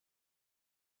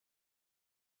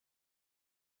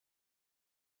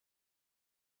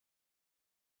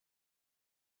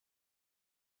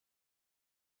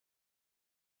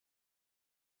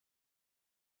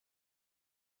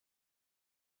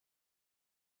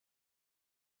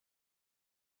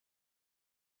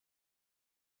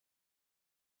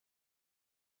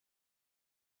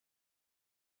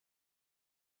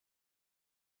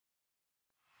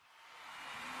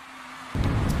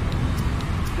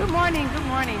Good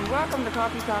morning. Welcome to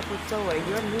Coffee Talk with Soy,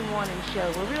 your new morning show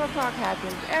where real talk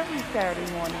happens every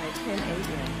Saturday morning at 10 a.m.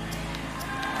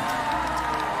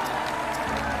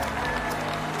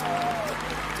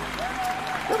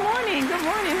 Good morning.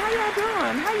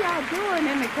 How y'all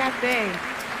doing? In the cafe?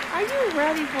 Are you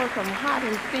ready for some hot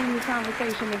and steamy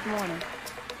conversation this morning?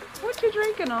 What you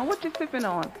drinking on? What you sipping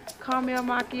on? Caramel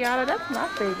macchiato? That's my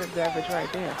favorite beverage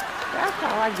right there. That's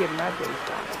how I get my day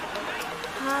started.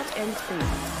 Hot and steamy.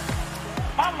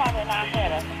 My mother and I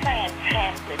had a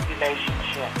fantastic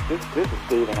relationship. This is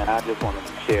Steven, and I just wanted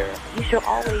to share. You should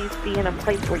always be in a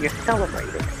place where you're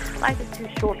celebrated. Life is too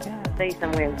short to stay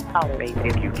somewhere and tolerate it.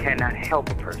 If you cannot help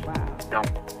a person, don't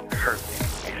hurt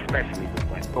them, especially with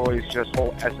women. Soy's just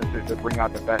whole essence is to bring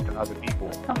out the best in other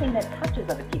people. Something that touches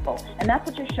other people, and that's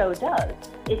what your show does.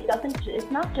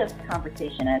 It's not just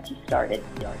conversation as you started.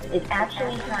 It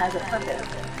actually has a purpose.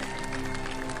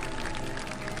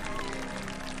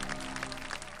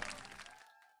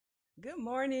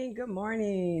 Good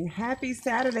morning. Happy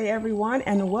Saturday, everyone,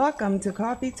 and welcome to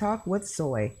Coffee Talk with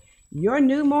Soy, your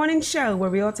new morning show where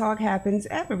real talk happens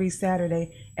every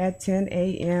Saturday at 10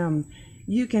 a.m.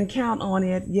 You can count on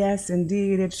it. Yes,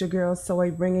 indeed, it's your girl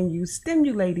Soy bringing you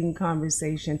stimulating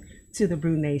conversation to the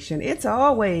Brew Nation. It's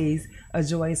always a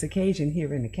joyous occasion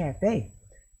here in the cafe.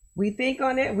 We think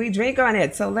on it, we drink on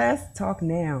it, so let's talk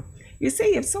now. You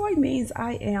see, if soy means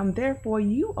I am, therefore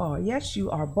you are. Yes, you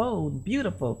are bold,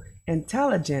 beautiful,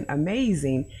 intelligent,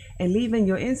 amazing, and leaving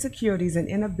your insecurities and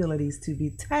inabilities to be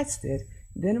tested,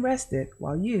 then rested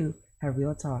while you have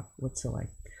real talk with Soy.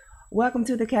 Welcome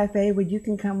to the cafe where you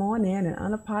can come on in and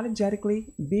unapologetically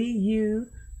be you,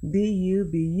 be you,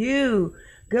 be you.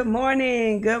 Good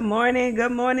morning,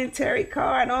 Terry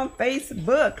Card on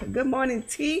Facebook. Good morning,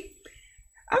 T.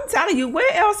 I'm telling you,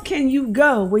 where else can you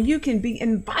go where you can be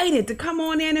invited to come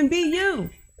on in and be you?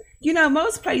 You know,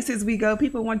 most places we go,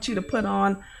 people want you to put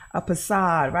on a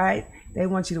facade, right? They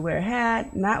want you to wear a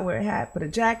hat, not wear a hat, put a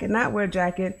jacket, not wear a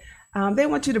jacket. They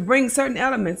want you to bring certain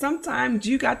elements. Sometimes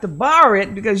you got to borrow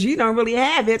it because you don't really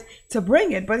have it to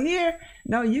bring it. But here,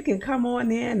 no, you can come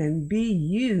on in and be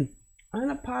you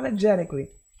unapologetically.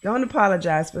 Don't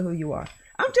apologize for who you are.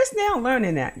 I'm just now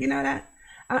learning that. You know that?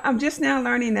 I'm just now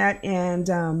learning that, and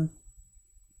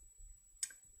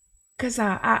because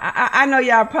I know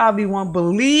y'all probably won't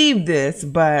believe this,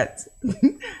 but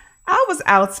I was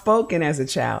outspoken as a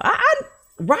child.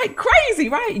 Right, crazy,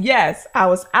 right? Yes, I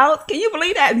was out. Can you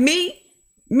believe that? Me,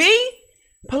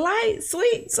 polite,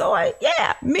 sweet, soy,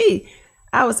 yeah, me.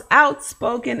 I was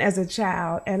outspoken as a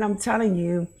child, and I'm telling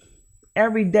you,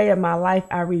 every day of my life,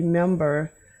 I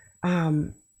remember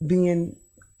being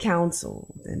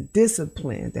counseled and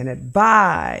disciplined and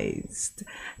advised.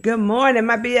 Good morning.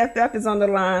 My BFF is on the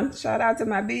line. Shout out to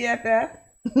my BFF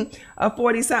of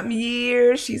 40-something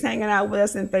years. She's hanging out with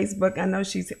us in Facebook. I know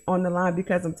she's on the line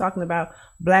because I'm talking about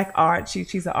Black art.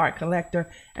 She's an art collector,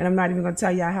 and I'm not even going to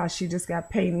tell y'all how she just got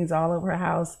paintings all over her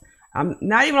house.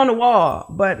 Not even on the wall,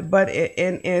 but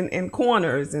in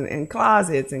corners and in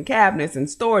closets and cabinets and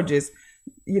storages.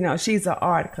 You know, she's an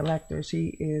art collector.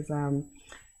 She is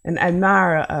an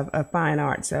admirer of fine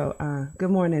art. So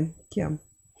good morning, Kim.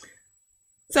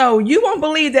 So you won't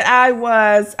believe that I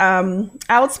was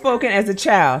outspoken as a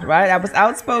child, right? I was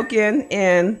outspoken,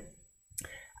 and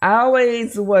I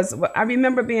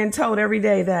remember being told every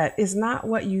day that it's not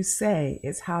what you say,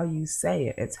 it's how you say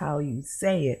it. It's how you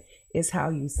say it. It's how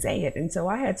you say it. And so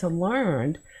I had to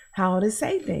learn how to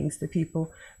say things to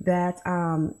people that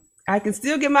I can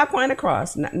still get my point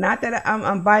across. Not that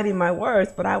I'm biting my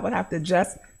words, but I would have to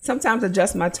sometimes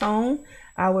adjust my tone.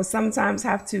 I would sometimes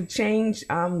have to change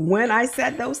when I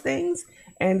said those things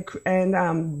and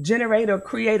generate or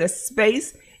create a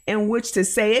space in which to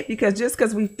say it, because just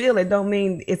because we feel it don't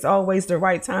mean it's always the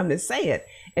right time to say it.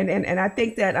 And I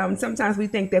think that sometimes we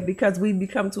think that because we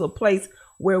become to a place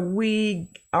where we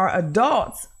are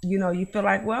adults, you know, you feel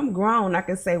like, well, I'm grown, I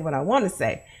can say what I want to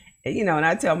say. You know, and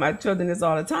I tell my children this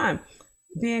all the time.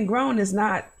 Being grown is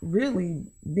not really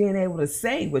being able to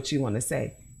say what you want to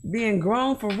say. Being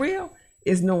grown for real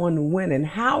is knowing when and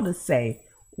how to say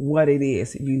what it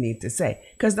is you need to say.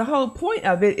 Because the whole point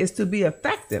of it is to be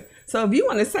effective. So if you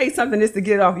want to say something that's to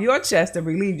get off your chest to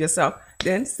relieve yourself,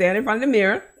 then stand in front of the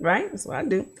mirror, right? That's what I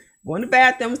do. Go in the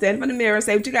bathroom, stand in front of the mirror,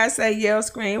 say what you got to say, yell,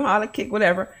 scream, holler, kick,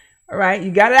 whatever. All right,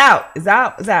 you got it out. It's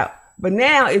out. It's out. But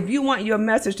now, if you want your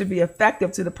message to be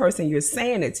effective to the person you're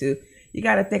saying it to, you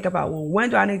got to think about, well, when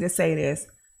do I need to say this?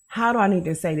 How do I need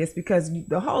to say this? Because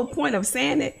the whole point of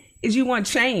saying it is you want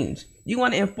change. You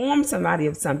want to inform somebody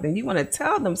of something. You want to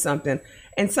tell them something.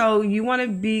 And so you want to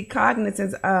be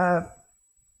cognizant of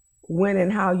when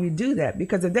and how you do that,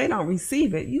 because if they don't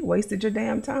receive it, you wasted your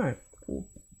damn time.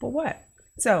 For what?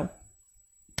 So,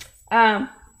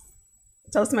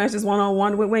 Toastmasters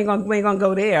 101, we ain't gonna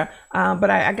go there. But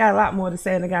I got a lot more to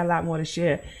say, and I got a lot more to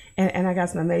share. And I got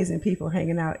some amazing people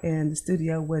hanging out in the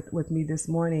studio with me this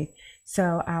morning.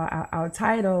 So our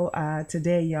title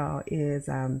today, y'all, is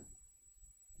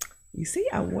you see,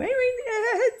 I'm wearing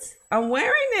it. I'm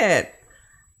wearing it.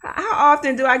 How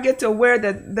often do I get to wear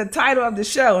the title of the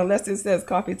show, unless it says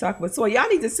Coffee Talk with Soy? Y'all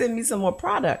need to send me some more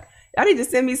product. Y'all need to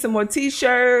send me some more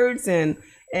T-shirts and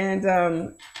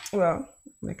well,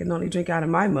 I can only drink out of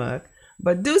my mug,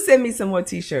 but do send me some more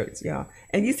T-shirts, y'all.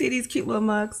 And you see these cute little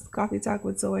mugs, Coffee Talk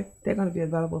with Soy? They're going to be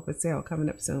available for sale coming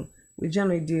up soon. We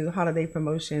generally do holiday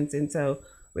promotions, and so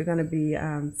we're going to be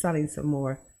selling some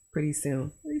more pretty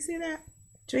soon. You see that?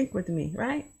 Drink with me,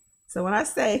 right? So when I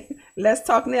say, let's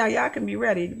talk now, y'all can be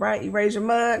ready, right? You raise your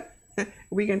mug,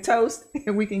 we can toast,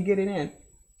 and we can get it in.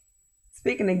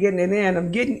 Speaking of getting it in,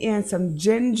 I'm getting in some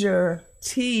ginger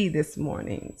tea this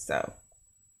morning, so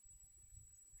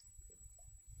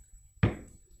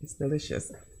it's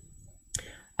delicious.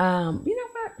 You know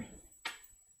what?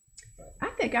 I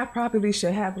think I probably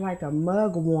should have like a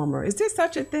mug warmer. Is there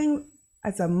such a thing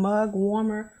as a mug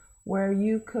warmer where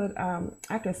you could,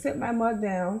 I can sit my mug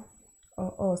down,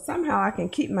 or somehow I can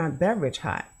keep my beverage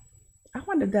hot? I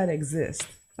wonder if that exists.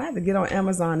 I have to get on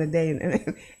Amazon today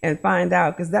and find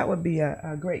out, because that would be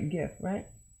a great gift, right?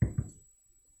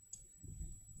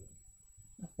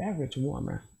 A beverage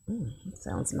warmer.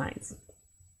 Sounds nice.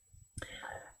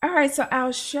 All right, so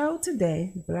our show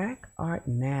today, Black Art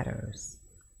Matters.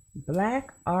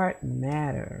 Black Art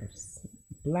Matters.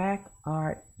 Black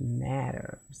Art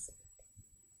Matters.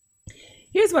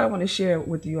 Here's what I want to share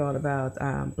with you all about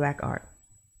Black art.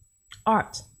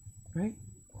 Art, right?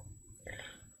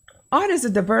 Art is a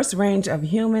diverse range of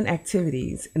human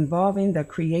activities involving the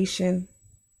creation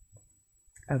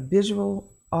of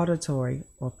visual, auditory,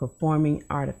 or performing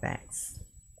artifacts,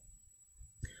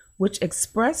 which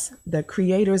express the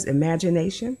creator's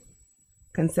imagination,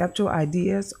 conceptual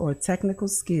ideas, or technical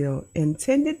skill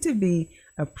intended to be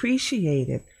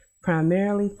appreciated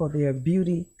primarily for their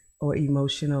beauty or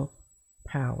emotional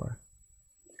power.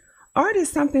 Art is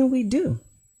something we do,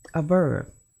 a verb.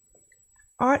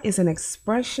 Art is an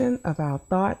expression of our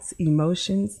thoughts,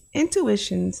 emotions,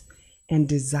 intuitions, and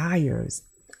desires,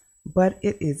 but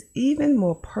it is even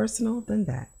more personal than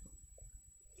that.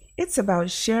 It's about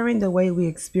sharing the way we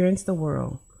experience the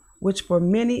world, which for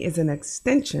many is an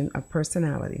extension of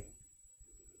personality.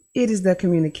 It is the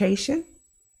communication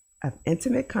of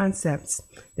intimate concepts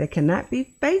that cannot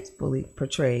be faithfully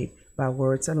portrayed by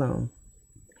words alone.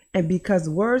 And because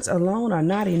words alone are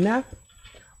not enough,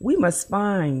 we must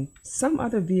find some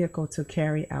other vehicle to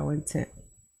carry our intent.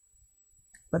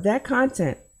 But that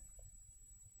content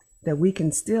that we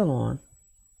can steal on,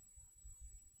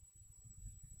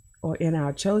 or in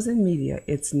our chosen media,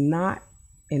 it's not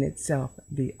in itself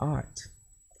the art.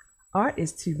 Art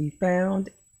is to be found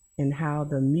in how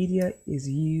the media is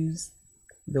used,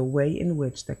 the way in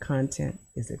which the content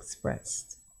is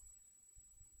expressed.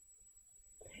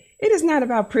 It is not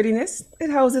about prettiness. It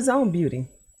holds its own beauty.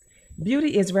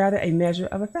 Beauty is rather a measure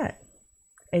of effect,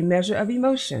 a measure of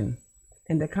emotion.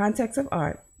 In the context of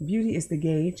art, beauty is the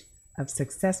gauge of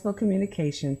successful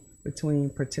communication between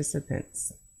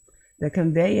participants, the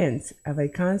conveyance of a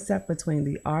concept between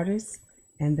the artist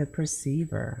and the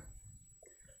perceiver.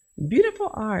 Beautiful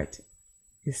art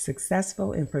is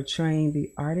successful in portraying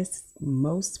the artist's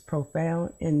most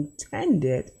profound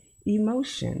intended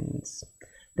emotions,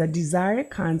 the desired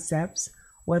concepts,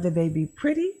 whether they be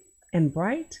pretty and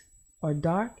bright or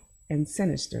dark and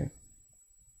sinister.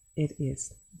 It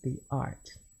is the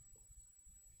art.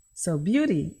 So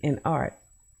beauty in art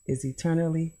is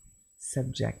eternally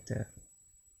subjective.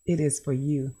 It is for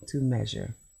you to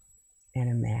measure and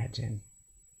imagine.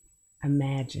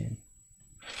 Imagine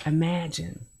a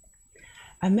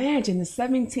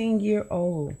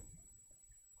 17-year-old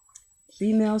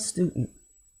female student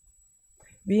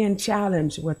being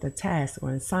challenged with a task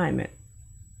or assignment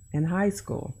in high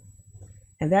school.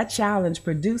 And that challenge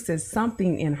produces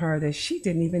something in her that she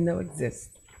didn't even know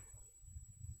exists.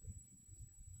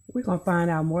 We're going to find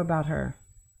out more about her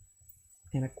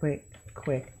in a quick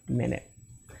minute.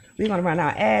 We're going to run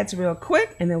our ads real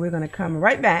quick, and then we're going to come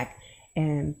right back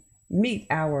and meet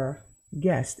our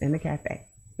guest in the cafe.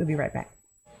 We'll be right back.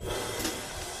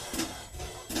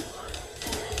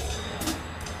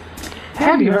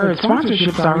 Have you heard?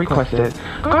 Sponsorships are requested.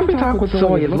 Coffee Talk with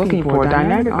Soy is looking for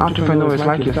dynamic entrepreneurs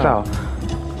like yourself.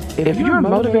 If you're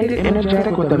motivated,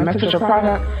 energetic with a message or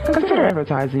product, consider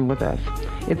advertising with us.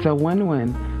 It's a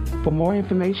win-win. For more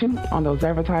information on those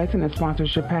advertising and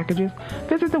sponsorship packages,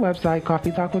 visit the website Coffee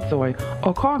Talk with Soy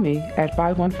or call me at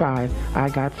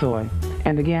 515-I-GOT-SOY.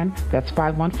 And again, that's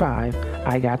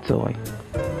 515-I-GOT-SOY.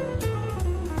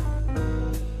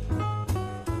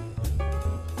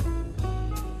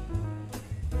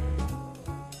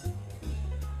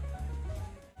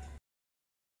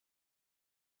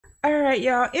 All right,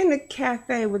 y'all. In the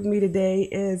cafe with me today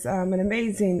is an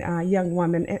amazing young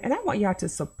woman, and I want y'all to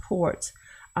support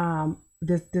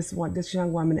this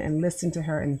young woman and listen to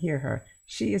her and hear her.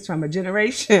 She is from a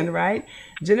generation, right?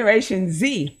 Generation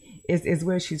Z is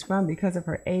where she's from because of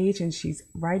her age, and she's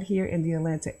right here in the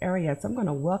Atlanta area. So I'm going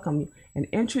to welcome you and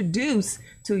introduce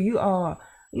to you all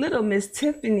little Miss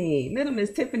Tiffany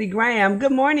Graham.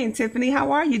 Good morning, Tiffany.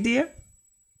 How are you, dear?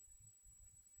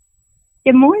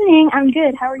 Good morning. I'm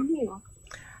good. How are you?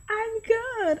 I'm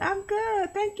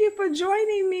good. Thank you for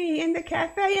joining me in the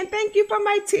cafe, and thank you for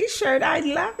my t-shirt. I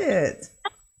love it.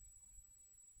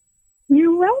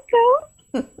 You're welcome.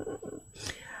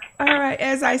 All right.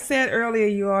 As I said earlier,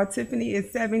 you all, Tiffany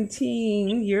is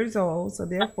 17 years old. So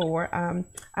therefore,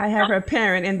 I have her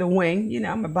parent in the wing. You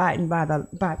know, I'm abiding by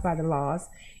the laws.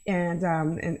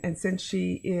 And since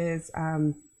she is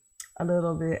a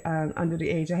little bit under the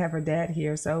age, I have her dad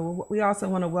here. So we also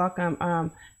want to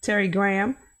welcome Terry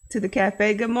Graham to the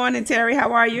cafe. Good morning, Terry.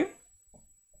 How are you?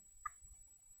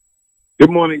 Good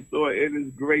morning, Soy. It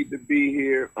is great to be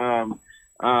here.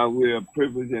 We're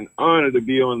privileged and honored to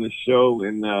be on the show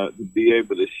and to be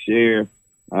able to share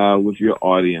with your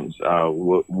audience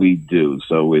what we do.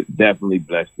 So we're definitely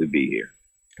blessed to be here.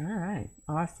 All right.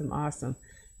 Awesome.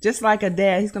 Just like a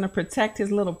dad, he's going to protect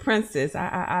his little princess.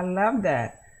 I love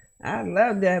that. I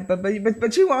love that.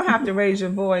 But you won't have to raise your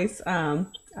voice.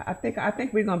 I think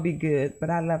we're going to be good, but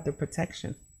I love the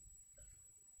protection.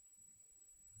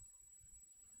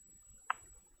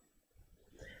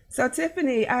 So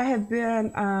Tiffany, I have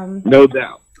been no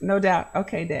doubt.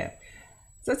 Okay, Dad.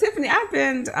 So Tiffany, I've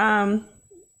been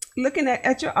looking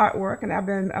at your artwork, and I've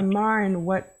been admiring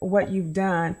what you've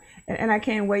done, and I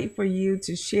can't wait for you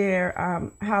to share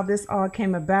how this all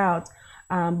came about.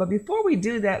 But before we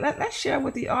do that, let's share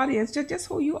with the audience just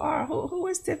who you are. Who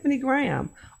is Tiffany Graham?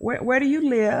 Where do you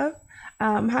live?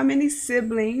 How many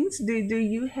siblings do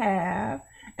you have?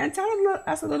 And tell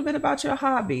us a little bit about your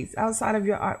hobbies outside of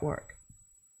your artwork.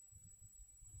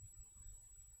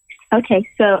 Okay,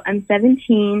 so I'm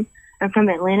 17. I'm from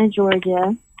Atlanta,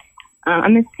 Georgia.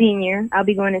 I'm a senior. I'll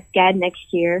be going to SCAD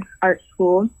next year, art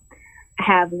school. I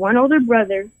have one older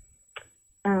brother.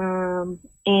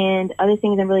 And other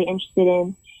things I'm really interested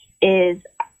in is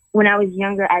when I was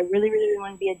younger, I really, really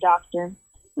wanted to be a doctor.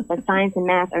 But science and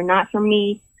math are not for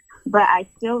me, but I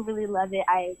still really love it.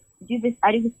 I do this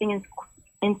thing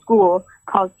in school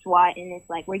called SWAT, and it's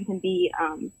like where you can be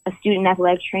a student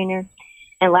athletic trainer.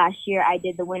 And last year I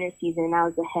did the winter season, and I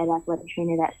was the head athletic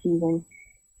trainer that season.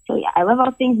 So yeah, I love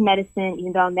all things medicine,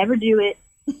 even though I'll never do it.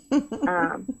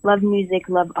 Love music,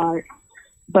 love art.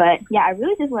 But yeah, I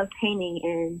really just love painting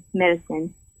and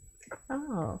medicine.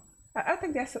 Oh, I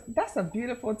think that's a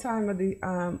beautiful time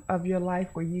of your life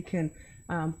where you can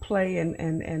play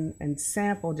and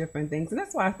sample different things, and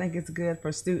that's why I think it's good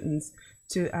for students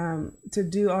to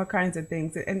do all kinds of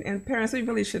things. And parents, we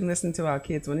really shouldn't listen to our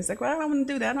kids when it's like, well, I don't want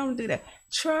to do that. I don't want to do that.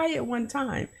 Try it one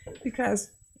time,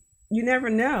 because you never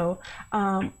know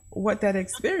what that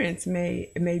experience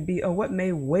may be, or what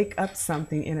may wake up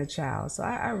something in a child. So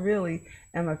I really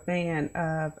am a fan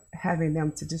of having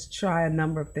them to just try a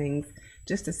number of things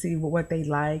just to see what they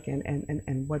like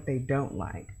and what they don't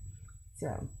like.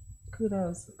 So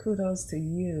kudos to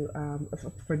you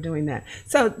for doing that.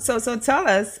 So tell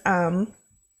us,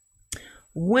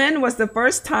 when was the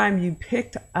first time you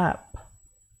picked up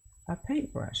a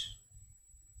paintbrush?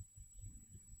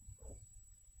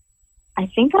 I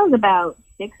think I was about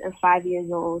 6 or 5 years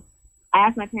old. I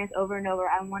asked my parents over and over,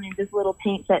 I wanted this little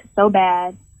paint set so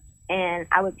bad, and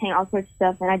I would paint all sorts of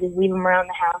stuff, and I just leave them around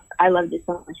the house. I loved it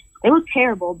so much. It was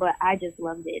terrible, but I just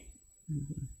loved it.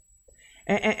 Mm-hmm.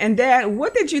 And Dad,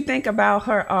 what did you think about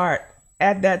her art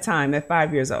at that time, at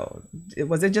 5 years old?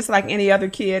 Was it just like any other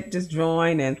kid, just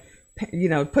drawing and, you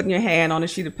know, putting your hand on a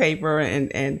sheet of paper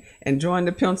and drawing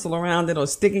the pencil around it, or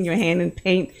sticking your hand in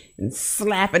paint and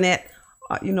slapping it,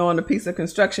 you know, on a piece of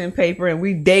construction paper, and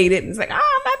we date it, and it's like,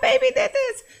 oh, my baby did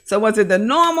this. So was it the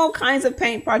normal kinds of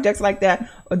paint projects like that,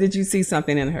 or did you see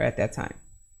something in her at that time?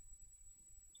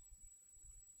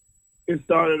 It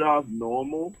started off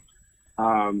normal,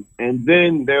 and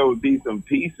then there would be some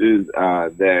pieces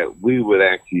that we would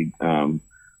actually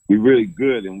be really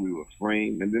good, and we would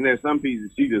frame. And then there's some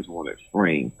pieces she just wanted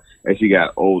framed as she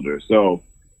got older. So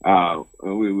And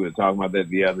we were talking about that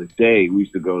the other day. We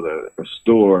used to go to a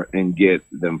store and get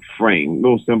them framed,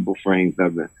 little simple frames,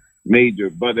 nothing major,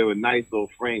 but they were nice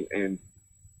little frames. And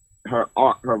her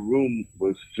room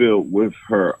was filled with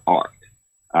her art.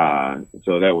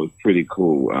 So that was pretty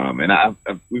cool. And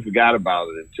we forgot about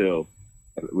it until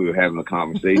we were having a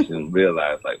conversation and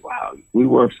realized, like, wow, we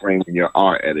were framing your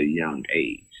art at a young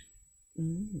age.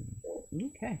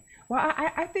 Okay. Well,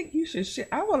 I think you should share.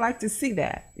 I would like to see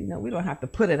that. You know, we don't have to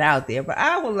put it out there, but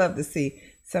I would love to see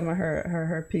some of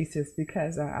her pieces,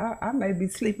 because I may be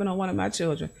sleeping on one of my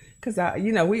children, because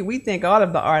we think all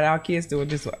of the art our kids do are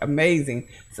just amazing.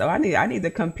 So I need to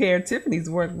compare Tiffany's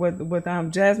work with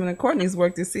Jasmine and Courtney's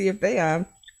work to see if they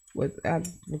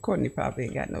Courtney probably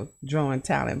ain't got no drawing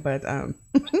talent, but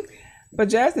but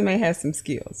Jasmine may have some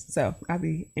skills. So I'd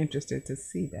be interested to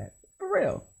see that. For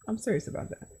real. I'm serious about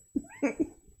that.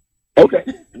 Okay,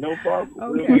 no problem.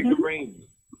 Okay. We'll make arrangements.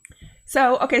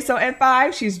 So at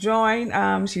 5, she's drawing.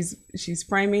 She's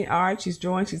framing art. She's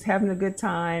drawing. She's having a good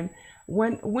time.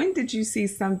 When did you see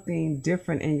something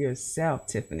different in yourself,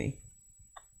 Tiffany,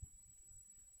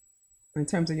 in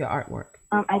terms of your artwork?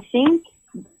 I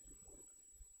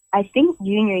think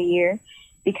junior year,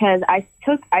 because I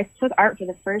took art for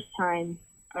the first time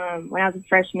when I was a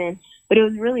freshman, but it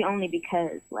was really only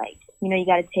because, like, you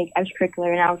got to take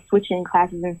extracurricular, and I was switching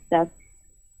classes and stuff.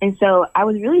 And so I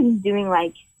was really just doing,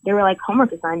 like, they were like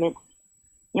homework assignments.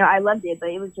 I loved it,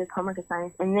 but it was just homework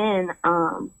assignments. And then,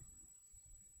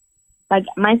 like,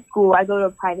 my school, I go to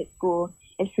a private school.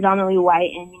 It's predominantly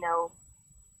white, and,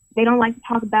 they don't like to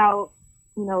talk about,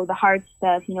 the hard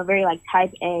stuff, very, like,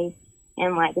 type A.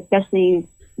 And, like, especially,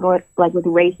 like, with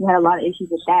race, we had a lot of issues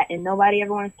with that, and nobody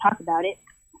ever wanted to talk about it.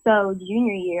 So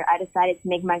junior year, I decided to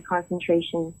make my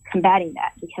concentration combating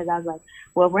that, because I was like,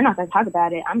 well, if we're not going to talk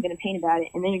about it, I'm going to paint about it,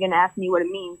 and then you're going to ask me what it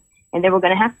means, and then we're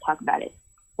going to have to talk about it.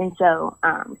 And so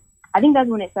I think that's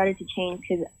when it started to change,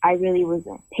 because I really was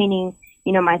painting,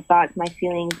 my thoughts, my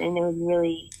feelings, and it was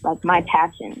really, like, my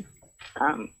passion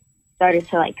started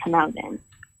to, like, come out then.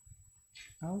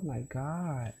 Oh, my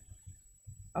God.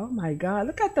 Oh, my God.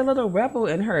 Look at the little rebel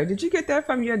in her. Did you get that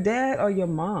from your dad or your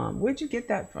mom? Where'd you get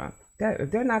that from?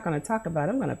 If they're not going to talk about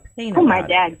it, I'm going to paint about it. My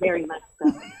dad, very much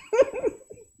so.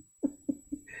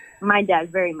 My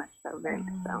dad, very much so, very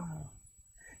much so.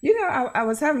 I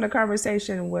was having a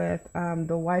conversation with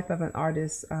the wife of an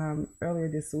artist earlier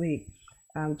this week,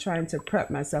 trying to prep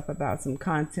myself about some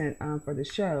content for the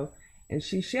show. And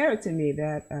she shared to me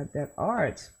that that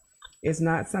art is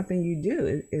not something you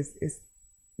do.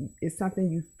 It's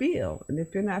something you feel. And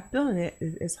if you're not feeling it,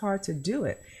 it's hard to do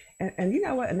it. And you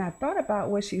know what? And I thought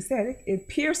about what she said. It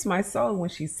pierced my soul when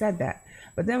she said that.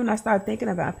 But then when I started thinking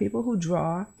about people who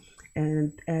draw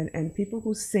and people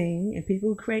who sing and people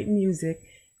who create music,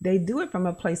 they do it from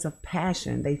a place of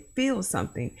passion. They feel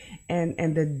something.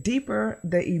 And the deeper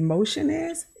the emotion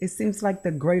is, it seems like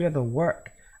the greater the work,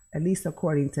 at least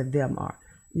according to them are.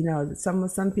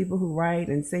 Some people who write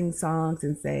and sing songs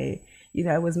and say,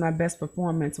 it was my best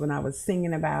performance when I was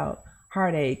singing about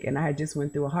heartache and I had just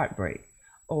went through a heartbreak.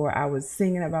 Or I was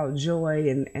singing about joy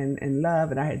and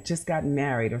love and I had just gotten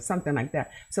married or something like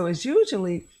that. So it's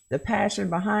usually the passion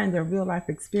behind their real life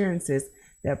experiences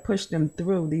that push them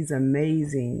through these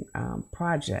amazing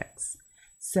projects.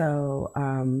 So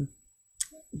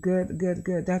good.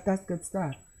 That's good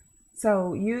stuff.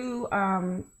 So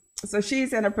so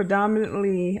she's in a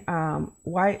predominantly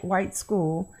white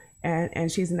school, and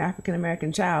she's an African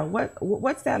American child.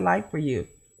 What's that like for you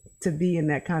to be in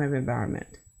that kind of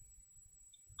environment?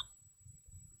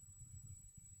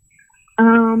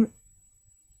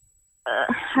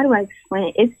 How do I explain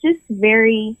it? It's just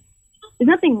there's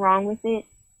nothing wrong with it,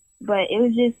 but it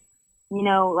was just,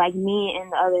 like me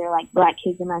and the other, like, black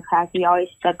kids in my class, we always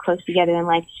stuck close together. And,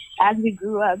 like, as we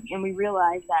grew up and we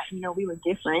realized that, we were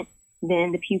different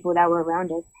than the people that were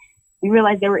around us, we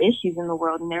realized there were issues in the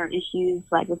world and there were issues,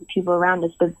 like, with the people around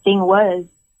us. But the thing was,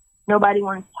 nobody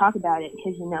wanted to talk about it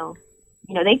because,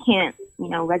 they can't,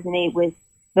 resonate with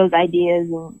those ideas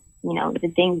and,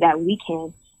 the things that we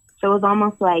can. So it was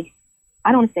almost like,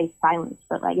 I don't want to say silence,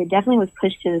 but, like, it definitely was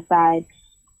pushed to the side.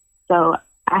 So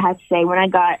I had to say, when I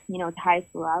got, to high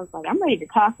school, I was like, I'm ready to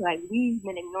talk. Like, we've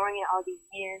been ignoring it all these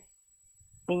years.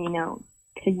 And,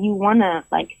 because you want to,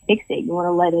 like, fix it. You want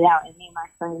to let it out. And me and my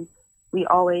friends, we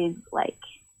always, like,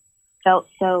 felt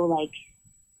so, like,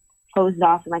 closed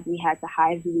off and, like, we had to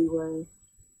hide who we were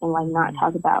and, like, not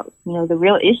talk about, the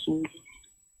real issues.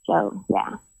 So,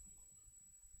 yeah.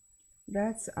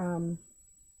 That's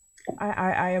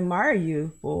I admire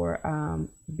you for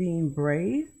being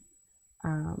brave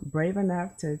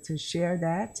enough to share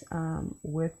that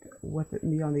with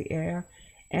me on the air,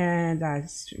 And I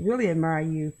really admire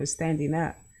you for standing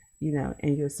up,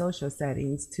 in your social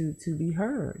settings to be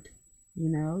heard,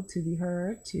 to be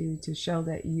heard, to show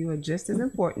that you are just as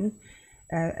important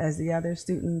as the other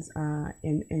students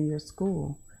in your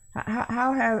school.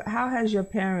 How has your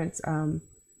parents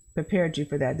prepared you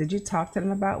for that? Did you talk to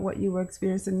them about what you were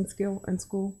experiencing in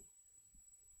school?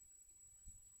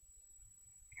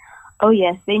 Oh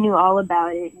yes, they knew all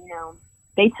about it.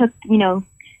 They took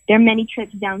their many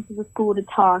trips down to the school to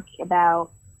talk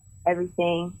about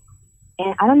everything.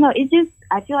 And I don't know,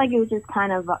 I feel like it was just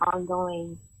kind of an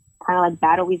ongoing kind of like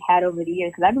battle we've had over the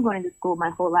years, because I've been going to school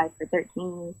my whole life for 13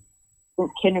 years,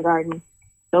 since kindergarten.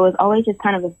 So it was always just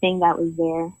kind of a thing that was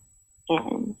there.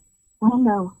 And I don't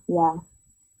know, yeah.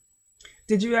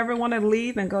 Did you ever want to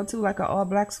leave and go to like an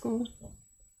all-black school?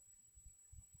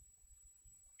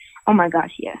 Oh my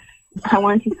gosh, yes. I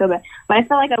wanted to so bad. But I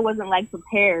felt like I wasn't like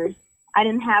prepared. I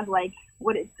didn't have like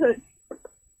what it took.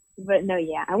 But no,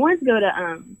 yeah. I wanted to go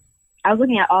to I was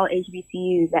looking at all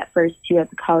HBCUs at first too at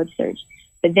the college search.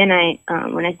 But then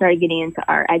when I started getting into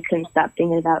art, I couldn't stop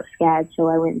thinking about SCAD, so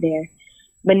I went there.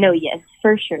 But no, yes,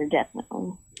 for sure,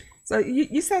 definitely. So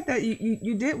you said that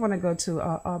you did want to go to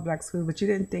all black school, but you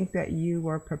didn't think that you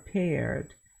were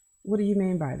prepared. What do you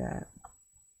mean by that?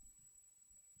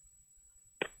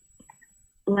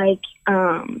 Like,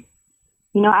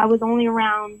 I was only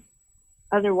around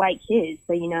other white kids,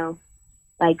 so,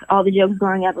 like all the jokes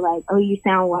growing up, like, oh, you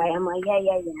sound white. I'm like, yeah,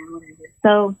 whatever.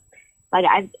 So, like,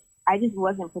 I just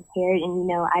wasn't prepared,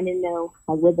 and, I didn't know,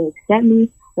 like, would they accept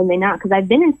me, would they not? Because I've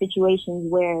been in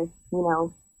situations where,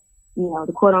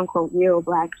 the quote-unquote real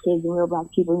black kids and real black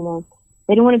people,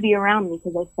 they didn't want to be around me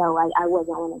because they felt like I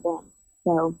wasn't one of them.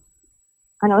 So,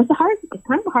 I know it's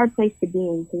kind of a hard place to be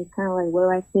in, because it's kind of like,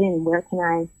 where do I fit in and where can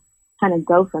I kind of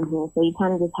go from here? So I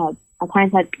kind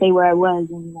of had to stay where I was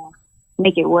and,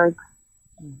 make it work.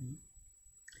 Mm-hmm.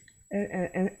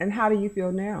 And how do you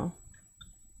feel now?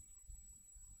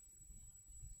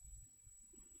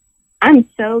 I'm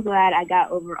so glad I got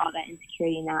over all that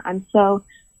insecurity now. I'm so,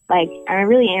 I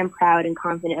really am proud and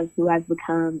confident of who I've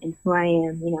become and who I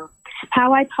am,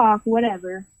 how I talk,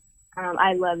 whatever.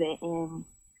 I love it. And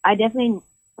I definitely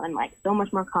am, so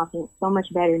much more confident, so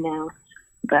much better now.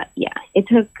 But, yeah, it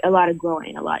took a lot of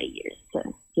growing, a lot of years to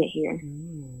get here.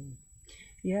 Mm.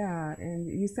 Yeah, and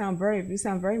you sound very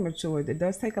mature. It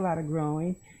does take a lot of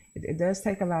growing. It does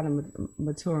take a lot of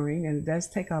maturing, and it does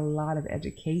take a lot of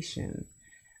education.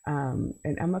 And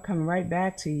I'm gonna come right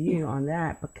back to you on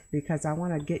that, because I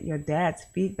want to get your dad's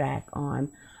feedback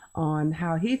on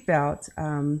how he felt.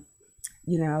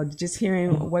 Just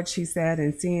hearing what she said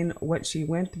and seeing what she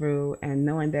went through, and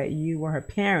knowing that you were her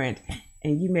parent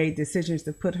and you made decisions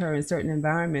to put her in certain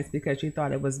environments because you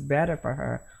thought it was better for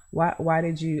her. Why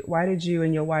did you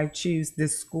and your wife choose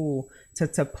this school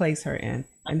to place her in?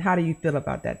 And how do you feel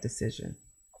about that decision?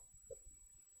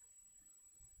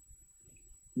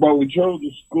 Well, we chose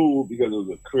the school because it was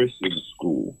a Christian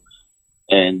school.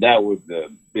 And that was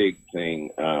the big thing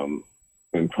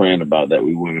in praying about that.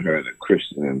 We wanted her in a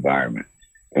Christian environment.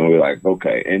 And we were like,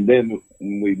 okay. And then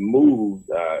when we moved,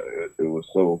 it was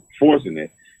so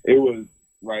fortunate. It was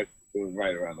right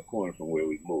around the corner from where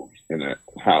we moved in a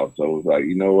house. So it was like,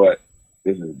 you know what?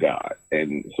 This is God.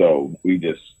 And so we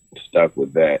just stuck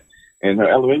with that. And her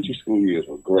elementary school years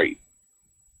were great.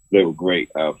 They were great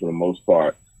for the most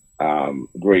part.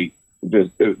 Great. They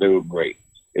were great.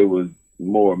 It was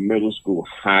more middle school,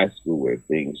 high school where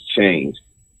things changed.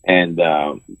 And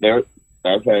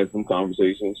I've had some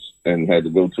conversations and had to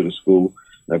go to the school.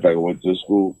 In fact, I went to the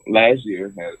school last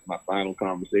year, had my final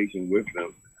conversation with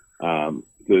them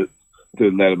to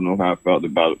let them know how I felt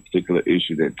about a particular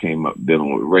issue that came up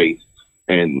dealing with race,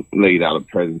 and laid out a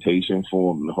presentation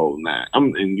for them, the whole nine.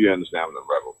 And you understand, I'm a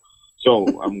rebel.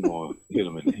 So I'm going to hit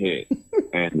them in the head.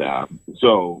 And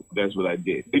so that's what I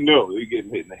did. They know they're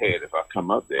getting hit in the head if I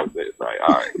come up there. But it's like,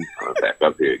 all right, he's coming back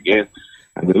up here again.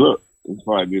 I said, look, this will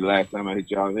probably be the last time I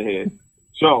hit y'all in the head.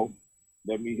 So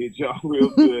let me hit y'all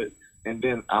real good, and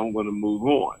then I'm going to move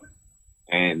on.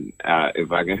 And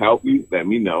if I can help you, let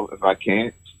me know. If I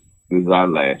can't, this is our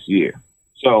last year.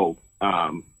 So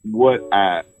there were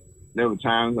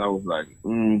times I was like,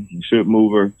 you should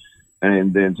move her.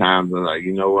 And then times I was like,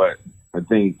 you know what? I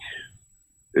think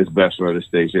it's best for her to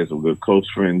stay. She has some good close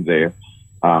friends there,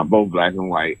 both black and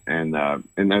white. And I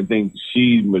think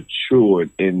she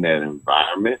matured in that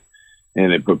environment,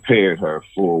 and it prepared her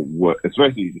for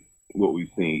especially what we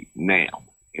see now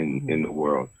in the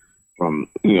world from,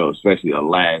 especially the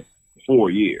last 4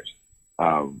 years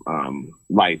of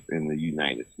life in the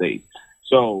United States.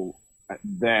 So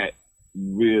that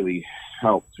really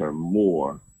helped her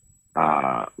more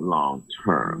long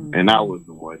term. And I was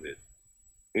the one that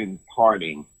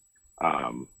imparting,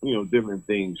 different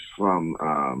things from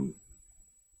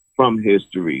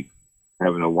history,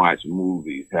 having to watch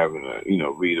movies, having to,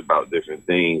 read about different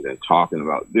things and talking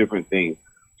about different things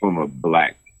from a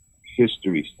Black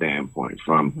history standpoint,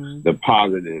 from the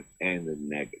positives and the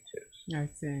negatives. I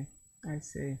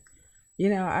see.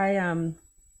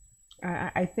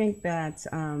 I think that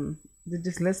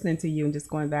just listening to you and just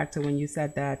going back to when you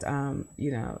said that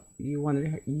you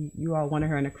all wanted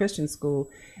her in a Christian school,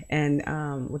 and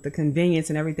with the convenience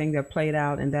and everything that played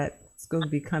out, and that school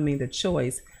becoming the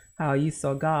choice, how you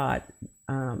saw God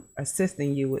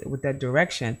assisting you with that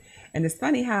direction. And it's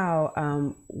funny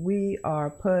how we are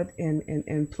put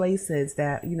in places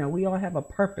that we all have a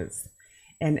purpose,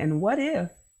 and what if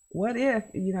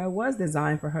it was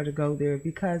designed for her to go there,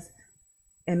 because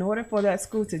in order for that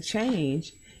school to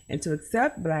change and to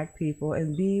accept Black people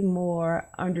and be more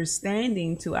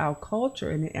understanding to our culture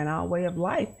and our way of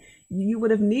life, you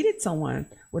would have needed someone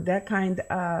with that kind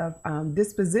of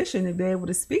disposition to be able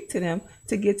to speak to them,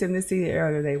 to get them to see the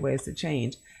error of their ways to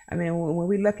change. I mean, when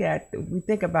we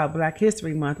think about Black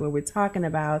History Month, where we're talking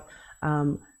about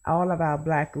all of our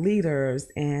Black leaders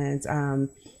and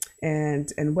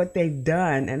what they've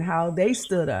done and how they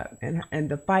stood up and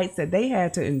the fights that they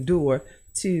had to endure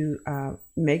to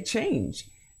make change.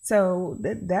 So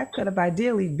that could have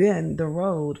ideally been the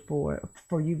road for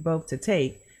you both to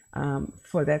take,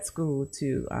 for that school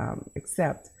to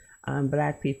accept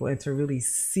Black people and to really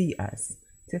see us.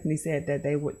 Tiffany said that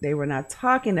they were not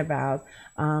talking about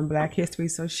Black history,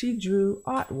 so she drew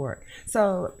artwork.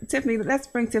 So Tiffany, let's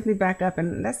bring Tiffany back up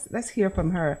and let's hear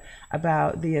from her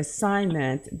about the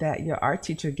assignment that your art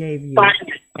teacher gave you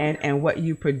and what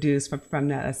you produced from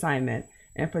that assignment.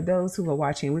 And for those who are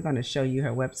watching, we're going to show you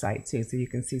her website too, so you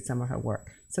can see some of her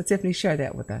work. So Tiffany, share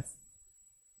that with us.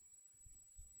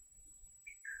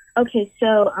 Okay,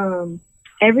 so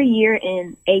every year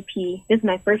in AP, this is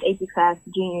my first AP class,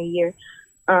 junior year,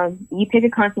 you pick a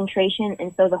concentration,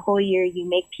 and so the whole year you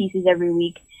make pieces every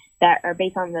week that are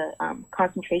based on the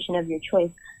concentration of your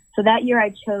choice. So that year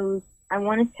I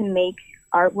wanted to make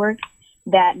artwork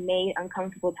that made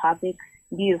uncomfortable topics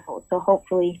beautiful. So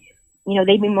hopefully,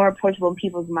 they'd be more approachable in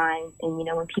people's minds, and,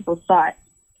 when people saw it,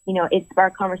 it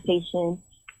sparked conversation.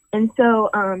 And so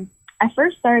I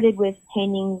first started with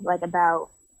painting about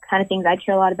kind of things I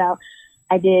care a lot about.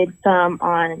 I did some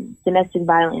on domestic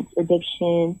violence,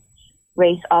 addiction,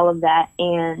 race, all of that.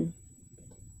 And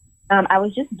I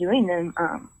was just doing them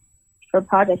for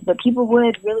projects, but people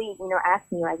would really, ask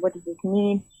me, what does this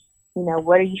mean?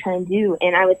 What are you trying to do?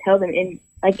 And I would tell them, and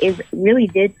it really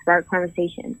did spark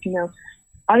conversations,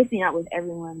 obviously not with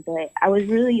everyone, but I was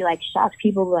really shocked.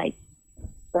 People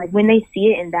when they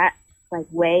see it in that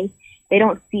way, they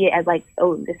don't see it as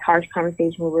this harsh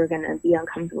conversation where we're going to be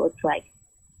uncomfortable. It's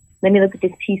let me look at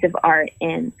this piece of art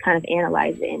and kind of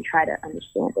analyze it and try to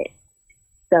understand it.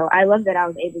 So I love that I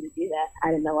was able to do that.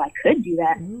 I didn't know I could do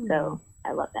that. So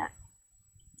I love that.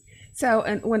 So,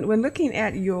 and when looking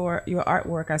at your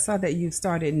artwork, I saw that you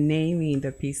started naming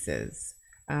the pieces.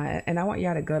 And I want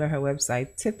y'all to go to her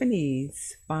website,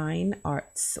 Tiffany's Fine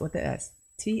Arts with the S,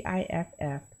 TIFFANYS,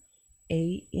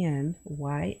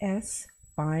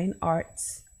 Fine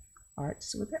Arts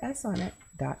with the S on it,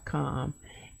 .com,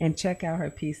 and check out her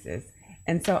pieces.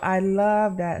 And so I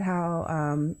love that how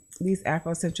these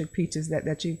Afrocentric pieces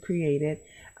that you created.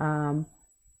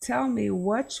 Tell me,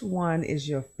 which one is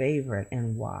your favorite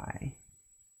and why?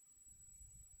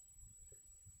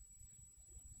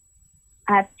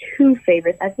 I have two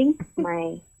favorites. I think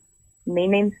my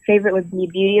main favorite would be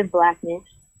Beauty of Blackness.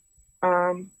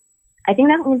 I think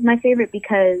that one was my favorite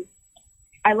because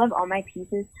I love all my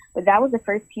pieces, but that was the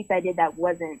first piece I did that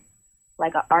wasn't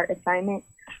an art assignment.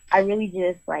 I really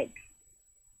just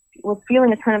was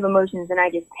feeling a ton of emotions and I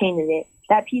just painted it.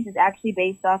 That piece is actually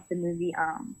based off the movie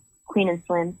Queen and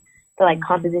Slim, the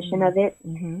composition of it.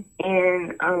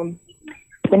 And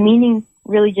the meaning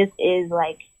really just is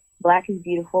Black is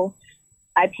beautiful.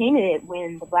 I painted it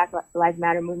when the Black Lives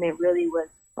Matter movement really was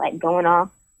going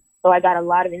off. So I got a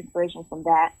lot of inspiration from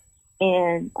that.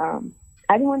 And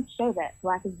I just wanted to show that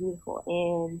Black is beautiful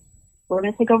and we're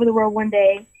going to take over the world one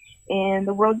day, and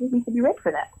the world just needs to be ready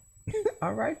for that.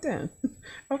 All right then.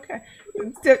 Okay.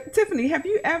 Tiffany, have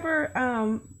you ever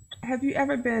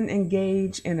been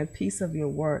engaged in a piece of your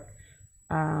work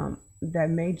that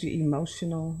made you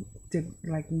emotional?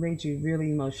 Made you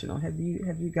really emotional? Have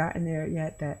you gotten there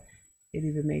yet that it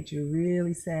either made you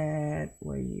really sad,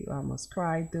 where you almost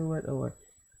cried through it,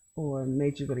 or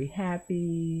made you really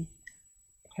happy?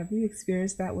 Have you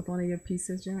experienced that with one of your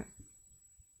pieces, Jack?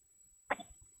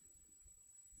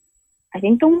 I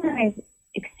think the one I've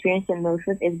experienced the most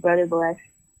with is Brother Bless.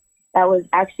 That was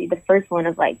actually the first one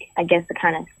of, like, I guess the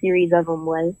kind of series of them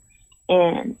was.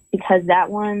 And because that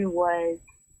one was,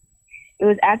 it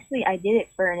was actually, I did it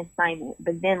for an assignment,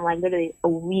 but then like literally a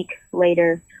week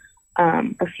later,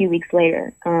 a few weeks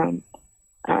later,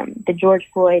 the George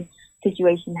Floyd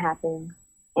situation happened,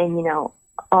 and, you know,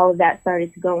 all of that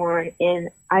started to go on. And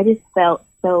I just felt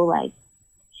so like,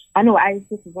 I know I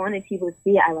just wanted people to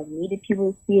see it. I like needed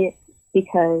people to see it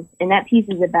because, and that piece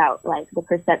is about like the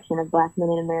perception of Black men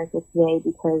in America today,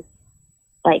 because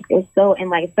like they're so, and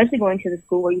like especially going to the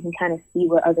school where you can kind of see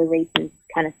what other races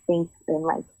kind of think and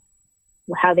like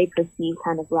how they perceive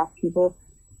kind of Black people.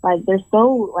 Like they're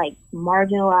so like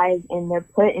marginalized, and they're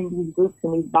put in these groups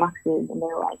and these boxes, and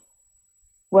they're like,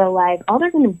 well, like all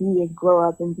they're gonna be is grow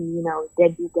up and be, you know,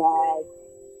 deadbeat dads,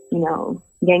 you know,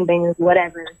 gangbangers,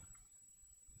 whatever.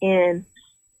 And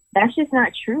that's just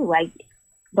not true. Like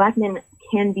Black men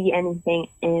can be anything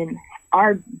and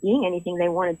are being anything they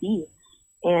want to be.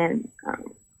 And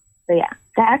so yeah,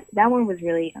 that one was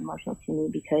really emotional to me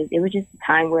because it was just a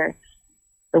time where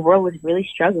the world was really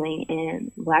struggling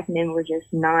and Black men were just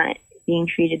not being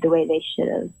treated the way they should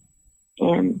have.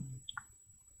 And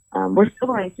we're still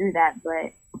going through that,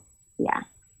 but yeah.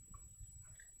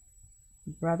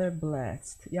 Brother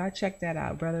Blessed. Y'all check that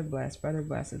out. Brother Blessed. Brother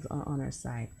Blessed is on our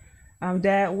site.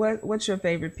 Dad, what's your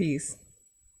favorite piece?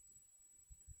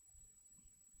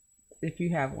 If you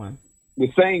have one.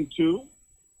 The same two.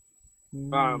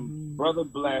 Brother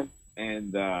Blessed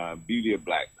and Beauty of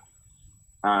Blackness.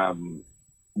 And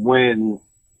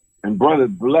Brother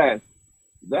Blessed,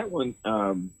 that one,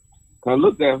 I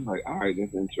looked at it, like, all right,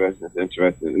 that's interesting.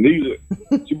 And these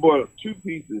are, she brought up two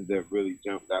pieces that really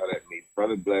jumped out at me,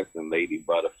 Brother Blessed and Lady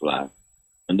Butterfly.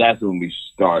 And that's when we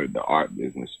started the art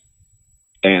business.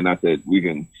 And I said, we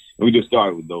just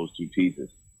started with those two pieces.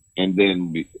 And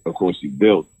then, of course, she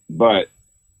built. But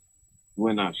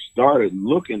when I started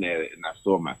looking at it and I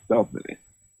saw myself in it,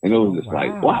 and it was just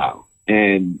like, wow.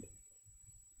 And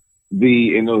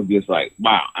it was just like,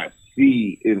 wow, I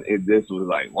see, and this was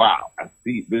like, wow, I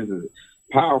see, this is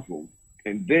powerful.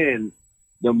 And then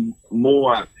the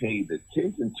more I paid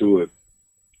attention to it,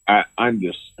 I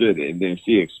understood it. And then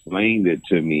she explained it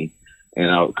to me,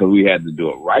 and because we had to do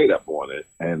a write-up on it.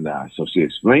 And so she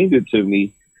explained it to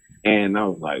me, and I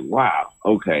was like, wow,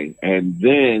 okay. And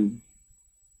then,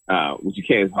 which you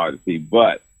can't, it's hard to see,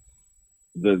 but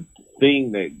the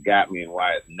thing that got me and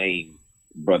why it's named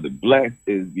Brother Blessed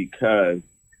is because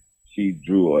she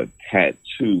drew a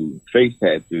tattoo, face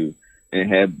tattoo, and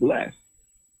had blessed.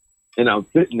 And I was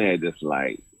sitting there just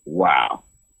like, wow,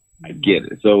 I get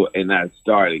it. So, and I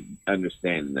started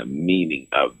understanding the meaning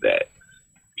of that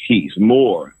piece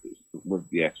more with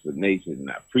the explanation,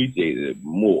 and I appreciated it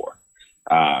more.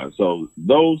 So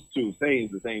those two,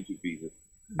 the same two pieces.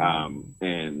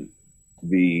 And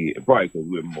probably because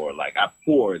we're more like, I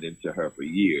poured into her for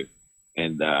years.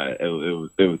 And it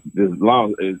was as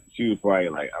long as she was probably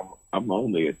like, I'm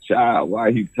only a child. Why are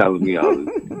you telling me all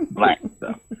this Black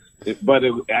stuff?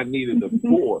 I needed to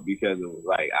pour because it was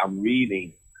like, I'm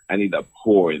reading. I need to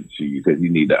pour into you because you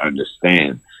need to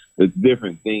understand the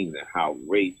different things and how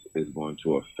race is going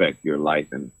to affect your life,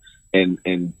 and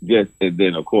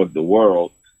then of course the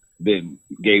world then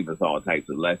gave us all types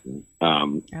of lessons.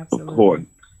 Of course,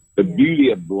 the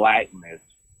beauty of Blackness.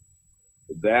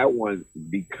 That one,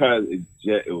 because it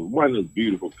was one of those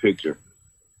beautiful pictures,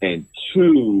 and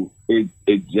two,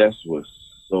 it just was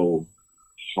so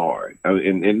hard,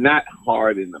 and not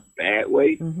hard in a bad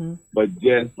way, but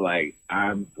just like,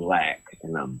 I'm Black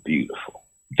and I'm beautiful.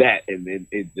 That, and then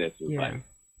it just was like,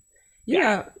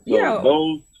 so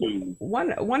those two.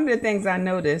 One of the things I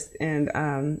noticed in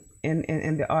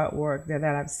the artwork that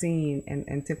I've seen,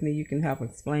 and Tiffany, you can help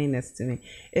explain this to me.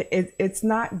 It's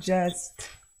not just.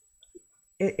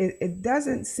 It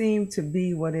doesn't seem to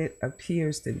be what it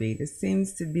appears to be. It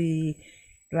seems to be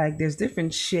like there's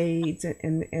different shades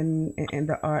in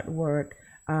the artwork.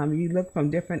 You look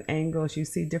from different angles, you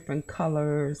see different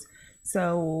colors.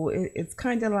 So it's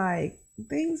kind of like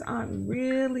things aren't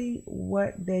really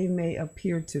what they may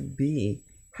appear to be.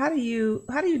 How do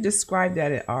you describe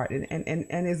that in art?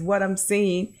 And is what I'm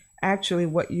seeing actually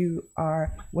what you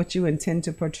intend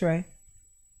to portray?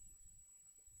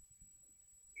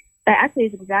 That actually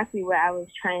is exactly what I was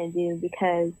trying to do,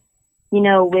 because, you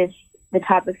know, with the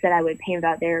topics that I would paint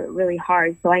about, they're really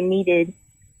hard. So I needed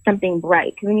something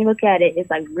bright. Because when you look at it,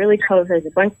 it's like really colorful. There's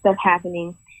a bunch of stuff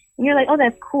happening. And you're like, oh,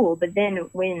 that's cool. But then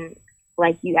when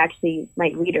like you actually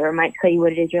might read it or might tell you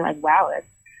what it is, you're like, wow, that's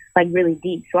like really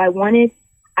deep. So I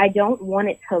don't want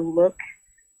it to look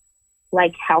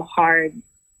like how hard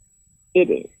it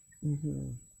is.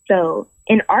 So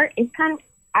in art, it's kind of,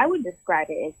 I would describe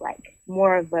it as like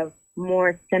more of a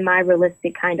more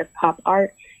semi-realistic kind of pop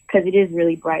art because it is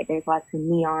really bright. There's lots of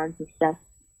neons and stuff.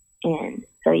 And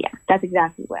so, yeah, that's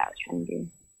exactly what I was trying to do.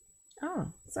 Oh,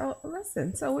 so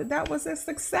listen, so that was a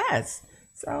success.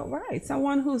 So, right,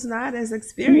 someone who's not as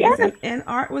experienced in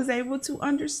art was able to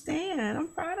understand. I'm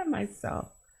proud of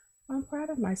myself. I'm proud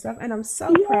of myself, and I'm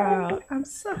so proud. I'm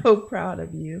so proud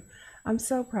of you. I'm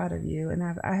so proud of you, and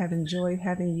I have enjoyed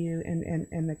having you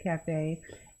in the cafe.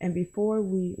 And before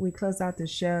we close out the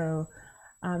show,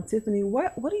 Tiffany,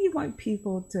 what do you want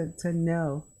people to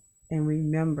know and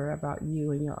remember about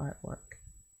you and your artwork?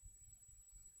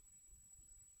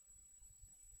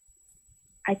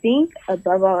 I think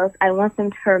above all else, I want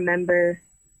them to remember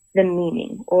the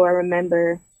meaning or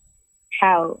remember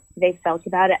how they felt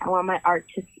about it. I want my art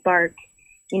to spark,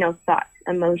 thoughts,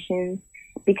 emotions,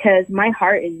 because my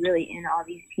heart is really in all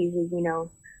these pieces.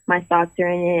 My thoughts are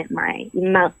in it, my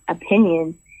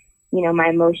opinions, my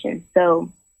emotions.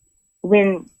 So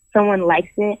when someone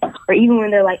likes it, or even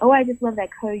when they're like, oh, I just love that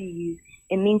color you use,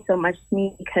 it means so much to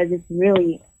me because it's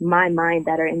really my mind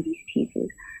that are in these pieces.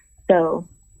 So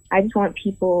I really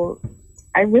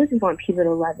just want people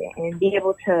to love it and be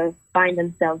able to find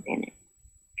themselves in it.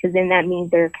 Because then that means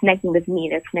they're connecting with me,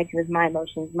 they're connecting with my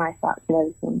emotions, my thoughts, and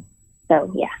everything.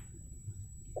 So, yeah.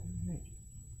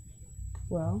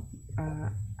 Well,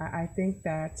 I think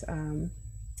that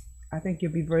I think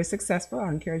you'll be very successful. I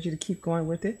encourage you to keep going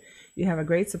with it. You have a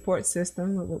great support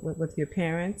system with your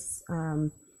parents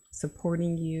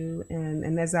supporting you.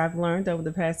 And as I've learned over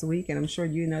the past week, and I'm sure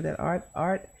you know that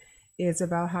art is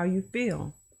about how you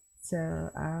feel. So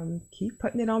keep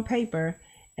putting it on paper,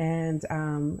 and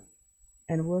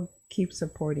we'll keep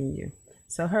supporting you.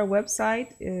 So her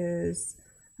website is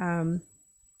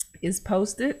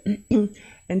posted,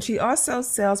 and she also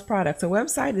sells products. Her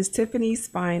website is Tiffany's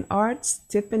Fine Arts,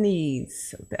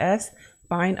 Tiffany's with the S,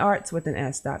 Fine Arts with an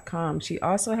S.com. She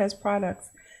also has products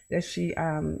that she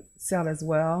sell as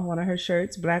well. One of her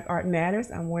shirts, Black Art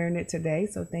Matters. I'm wearing it today,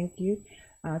 so thank you.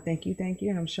 Thank you.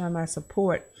 And I'm showing my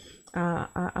support.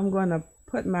 I'm going to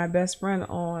put my best friend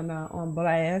on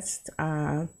blast,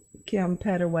 Kim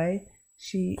Petterway.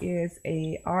 She is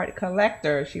a art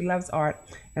collector. She loves art,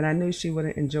 and I knew she would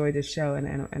enjoy the show,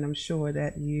 and I'm sure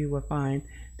that you will find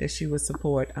that she would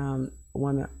support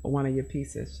one of your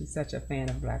pieces. She's such a fan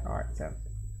of Black art, so.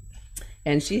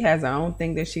 And she has her own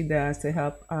thing that she does to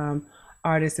help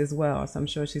artists as well. So I'm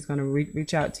sure she's going to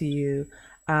reach out to you.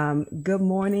 Good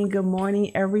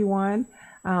morning, everyone.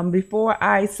 Before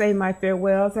I say my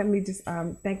farewells, let me just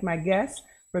thank my guests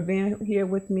for being here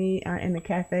with me in the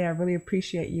cafe. I really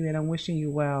appreciate you, and I'm wishing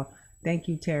you well. Thank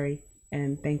you, Terry,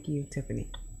 and thank you, Tiffany.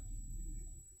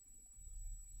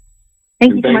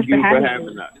 Thank you so much for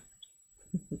having us.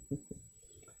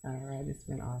 All right, it's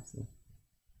been awesome.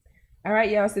 All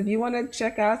right, y'all. So if you want to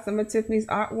check out some of Tiffany's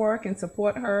artwork and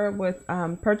support her with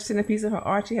purchasing a piece of her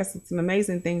art, she has some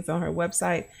amazing things on her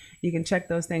website. You can check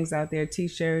those things out there,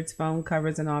 t-shirts, phone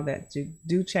covers, and all that.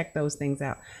 Do check those things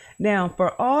out. Now,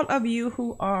 for all of you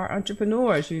who are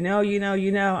entrepreneurs, you know,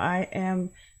 I am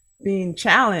being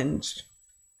challenged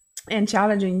and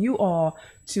challenging you all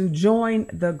to join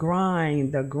the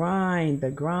grind.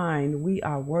 We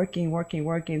are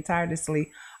working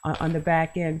tirelessly on the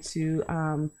back end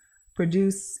to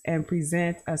produce and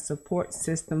present a support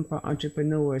system for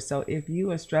entrepreneurs. So if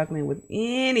you are struggling with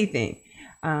anything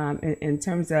in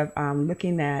terms of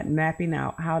looking at mapping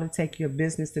out how to take your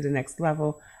business to the next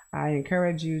level, I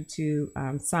encourage you to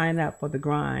sign up for the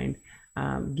grind.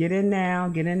 Get in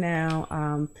now.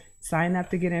 Sign up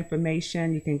to get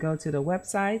information. You can go to the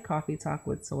website,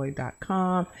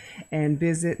 coffeetalkwithsoy.com, and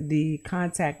visit the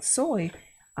Contact Soy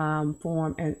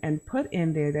form and put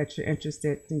in there that you're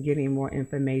interested in getting more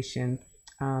information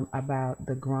about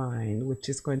the grind, which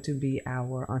is going to be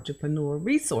our entrepreneur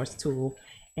resource tool,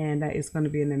 and it's going to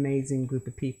be an amazing group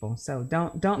of people. So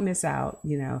don't miss out.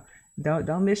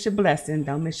 Don't miss your blessing.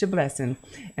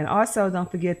 And also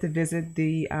don't forget to visit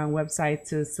the website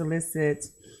to solicit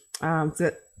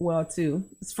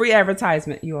it's free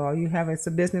advertisement. It's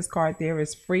a business card there.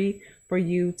 It's free for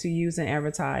you to use and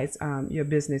advertise your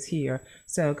business here.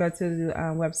 So go to the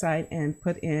website and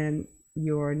put in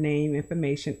your name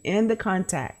information in the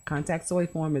contact soy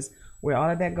form is where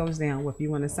all of that goes down. If you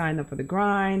want to sign up for the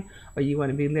grind, or you want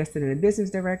to be listed in the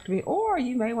business directory, or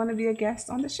you may want to be a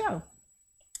guest on the show.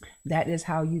 That is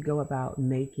how you go about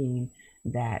making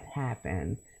that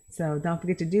happen. So don't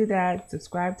forget to do that.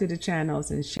 Subscribe to the channels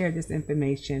and share this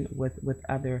information with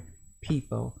other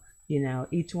people.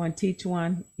 Each one teach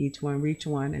one, each one reach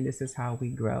one, and this is how we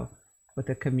grow with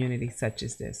a community such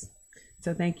as this.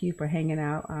 So thank you for hanging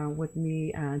out with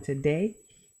me today.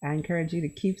 I encourage you to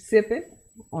keep sipping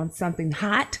on something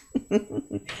hot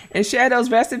and share those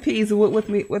recipes with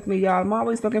me, y'all. I'm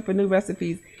always looking for new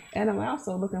recipes, and I'm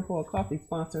also looking for a coffee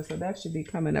sponsor, so that should be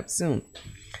coming up soon.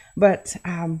 But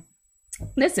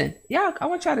listen, y'all, I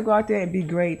want y'all to go out there and be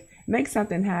great. Make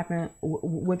something happen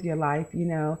with your life. You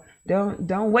know,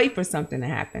 don't wait for something to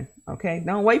happen. Okay,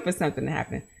 don't wait for something to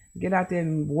happen. Get out there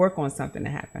and work on something to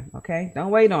happen. Okay,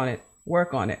 don't wait on it.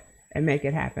 Work on it and make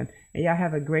it happen. And y'all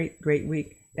have a great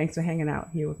week. Thanks for hanging out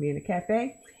here with me in the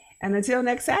cafe. And until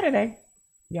next Saturday,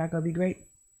 y'all go be great.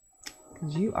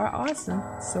 Because you are awesome.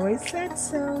 Soy said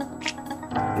so.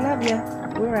 Love ya.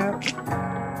 We're out.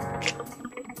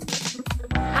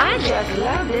 I just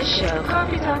love this show.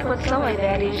 Coffee Talk with Soy.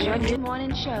 That is your new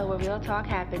morning show where real talk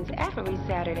happens every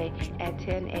Saturday at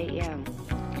 10 a.m.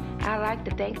 I'd like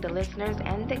to thank the listeners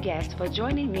and the guests for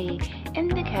joining me in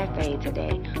the cafe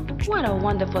today. What a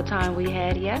wonderful time we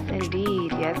had. Yes,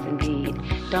 indeed. Yes, indeed.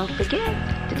 Don't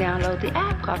forget to download the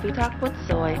app Coffee Talk with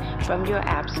Soy from your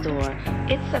app store.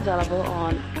 It's available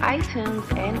on iTunes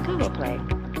and Google Play.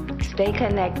 Stay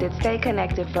connected,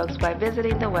 folks, by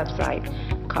visiting the website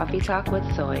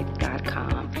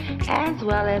coffeetalkwithsoy.com, as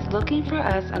well as looking for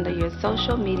us under your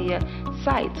social media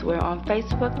sites. We're on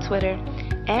Facebook, Twitter,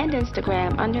 and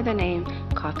Instagram under the name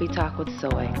Coffee Talk with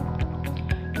Soy.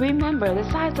 Remember, the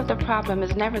size of the problem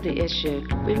is never the issue.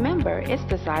 Remember, it's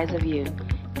the size of you.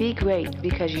 Be great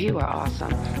because you are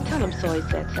awesome. Tell them Soy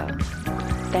said so.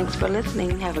 Thanks for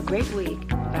listening. Have a great week.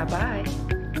 Bye-bye.